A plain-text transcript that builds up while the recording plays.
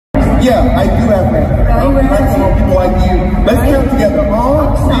Yeah, I do have friends. Like people like you. Let's count together.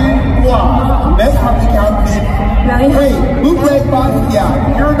 On, two, one. Let's have to count it. Hey, bootleg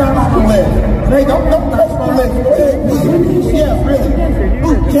Basquiat, you're not on the list. Hey, don't touch my list. Yeah, really.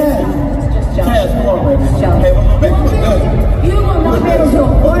 Ooh, Chaz, come on, baby. Hey, we'll go back to good. You will not be able to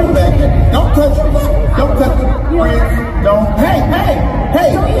afford it. Don't touch me. Don't touch me. Friends, don't. Hey.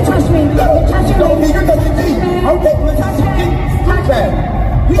 Don't you touch me. Don't touch me. Don't, you're touching me. Okay, let's touch me. Touch that.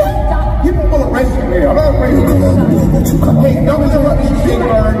 People will arrest you here. I'm not afraid of you. Hey, don't interrupt me, Big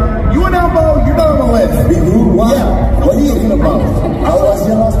Bird. You and Elmo, you're not on the list. Why? Yeah. What are you talking about? I was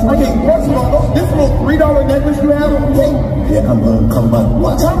your last one. Okay, first of all, this little $3 necklace you have, okay? Yeah, I'm gonna come back.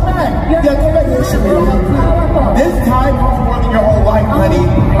 What? Come back. Yeah, come back. This tie costs more than your whole life, honey.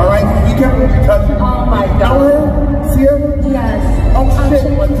 All right? Be careful what you touch it. Oh my God. Know her? See her? Yes. Oh shit,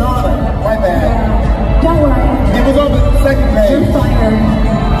 Madonna. My bad. Don't worry. It was on the second page. You're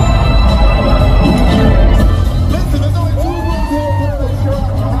fired.